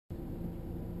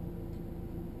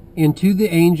And to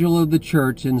the angel of the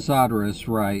church in Sardis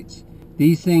writes,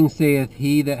 These things saith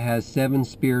he that has 7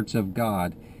 spirits of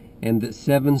God, and the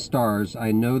 7 stars.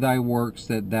 I know thy works,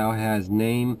 that thou hast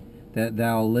name, that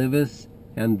thou livest,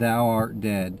 and thou art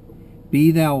dead.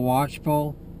 Be thou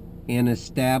watchful, and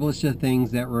establish the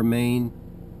things that remain,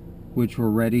 which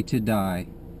were ready to die.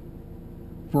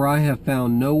 For I have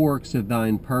found no works of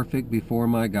thine perfect before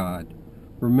my God.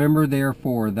 Remember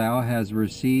therefore thou hast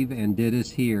received and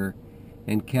didst hear,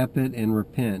 and kept it, and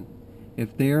repent.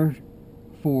 If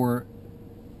therefore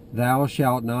thou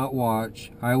shalt not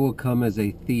watch, I will come as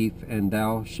a thief, and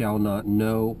thou shalt not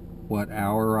know what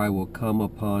hour I will come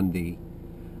upon thee.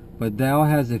 But thou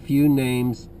hast a few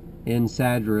names in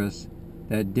Sardis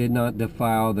that did not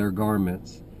defile their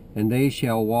garments, and they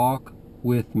shall walk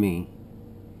with me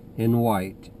in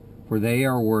white, for they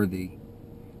are worthy.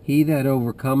 He that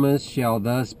overcometh shall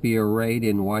thus be arrayed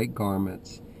in white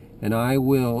garments, and I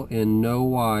will in no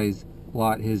wise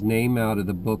blot his name out of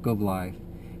the book of life,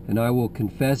 and I will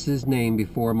confess his name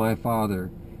before my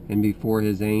Father and before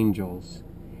his angels.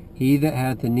 He that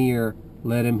hath an ear,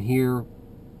 let him hear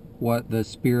what the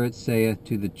Spirit saith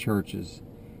to the churches.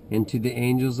 And to the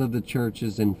angels of the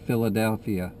churches in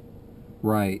Philadelphia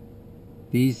write,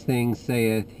 These things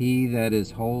saith he that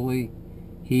is holy,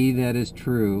 he that is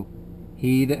true,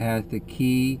 he that hath the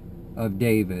key of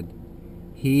David,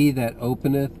 he that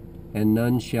openeth, and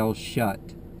none shall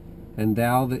shut, and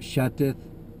thou that shutteth,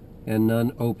 and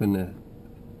none openeth.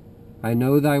 I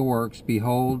know thy works.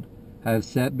 Behold, I have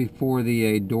set before thee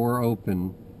a door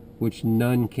open, which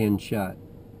none can shut.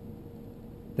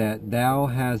 That thou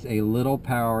hast a little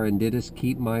power, and didst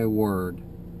keep my word,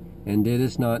 and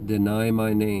didst not deny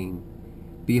my name.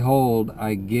 Behold,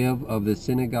 I give of the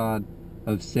synagogue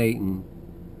of Satan,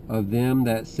 of them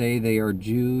that say they are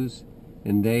Jews,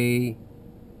 and they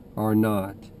are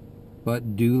not,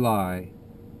 but do lie.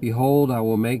 Behold, I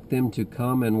will make them to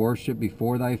come and worship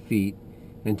before thy feet,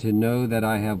 and to know that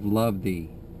I have loved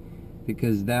thee.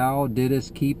 Because thou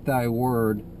didst keep thy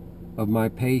word of my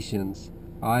patience,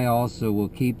 I also will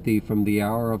keep thee from the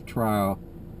hour of trial,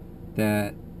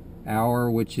 that hour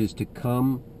which is to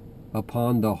come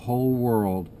upon the whole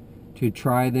world, to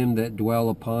try them that dwell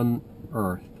upon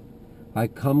earth. I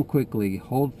come quickly.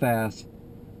 Hold fast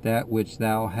that which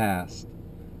thou hast,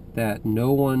 that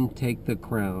no one take the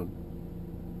crown.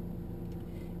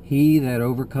 He that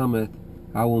overcometh,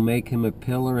 I will make him a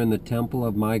pillar in the temple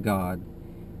of my God,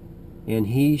 and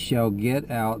he shall get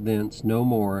out thence no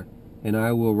more, and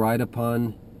I will write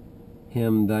upon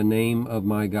him the name of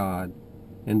my God,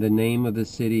 and the name of the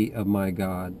city of my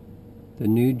God, the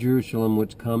new Jerusalem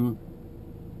which cometh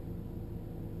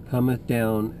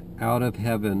down out of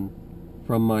heaven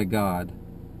from my God,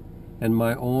 and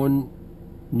my own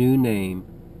new name.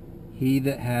 He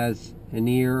that has an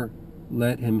ear,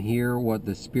 let him hear what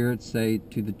the Spirit say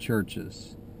to the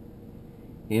churches.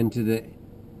 And to the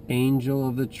angel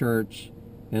of the church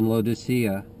in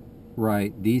Laodicea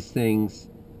write, These things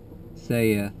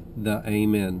saith the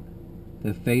Amen,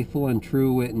 the faithful and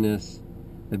true witness,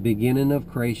 the beginning of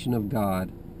creation of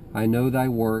God. I know thy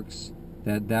works,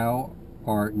 that thou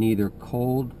art neither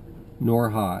cold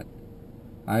nor hot.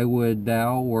 I would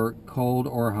thou wert cold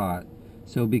or hot.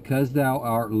 So because thou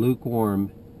art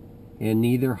lukewarm, and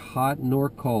neither hot nor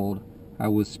cold, I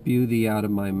will spew thee out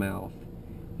of my mouth.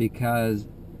 Because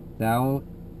thou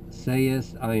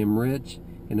sayest, I am rich,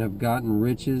 and have gotten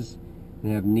riches,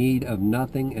 and have need of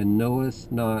nothing, and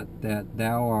knowest not that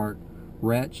thou art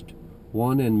wretched,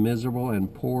 one and miserable,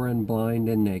 and poor, and blind,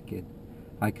 and naked.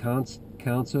 I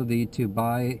counsel thee to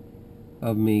buy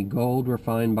of me gold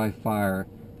refined by fire,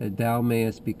 that thou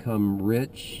mayest become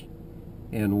rich,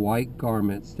 and white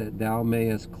garments, that thou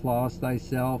mayest clothe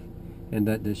thyself, and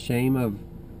that the shame of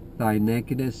thy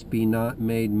nakedness be not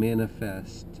made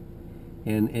manifest.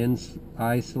 And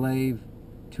eye salve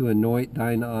to anoint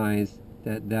thine eyes,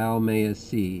 that thou mayest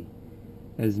see.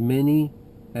 As many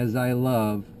as I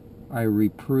love, I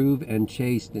reprove and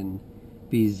chasten.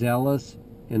 Be zealous,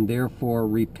 and therefore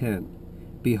repent.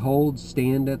 Behold,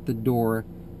 stand at the door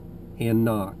and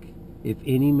knock. If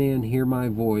any man hear my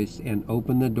voice and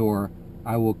open the door,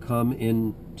 I will come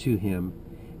in to him,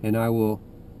 and I will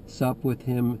sup with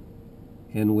him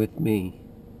and with me.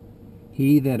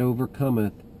 He that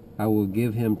overcometh, I will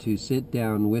give him to sit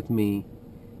down with me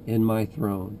in my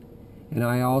throne. And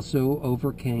I also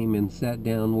overcame and sat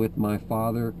down with my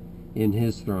Father in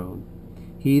his throne.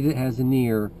 He that has an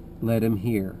ear, let him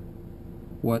hear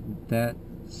what that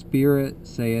Spirit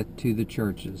saith to the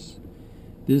churches.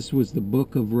 This was the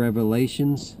book of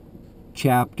Revelations,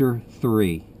 chapter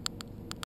 3.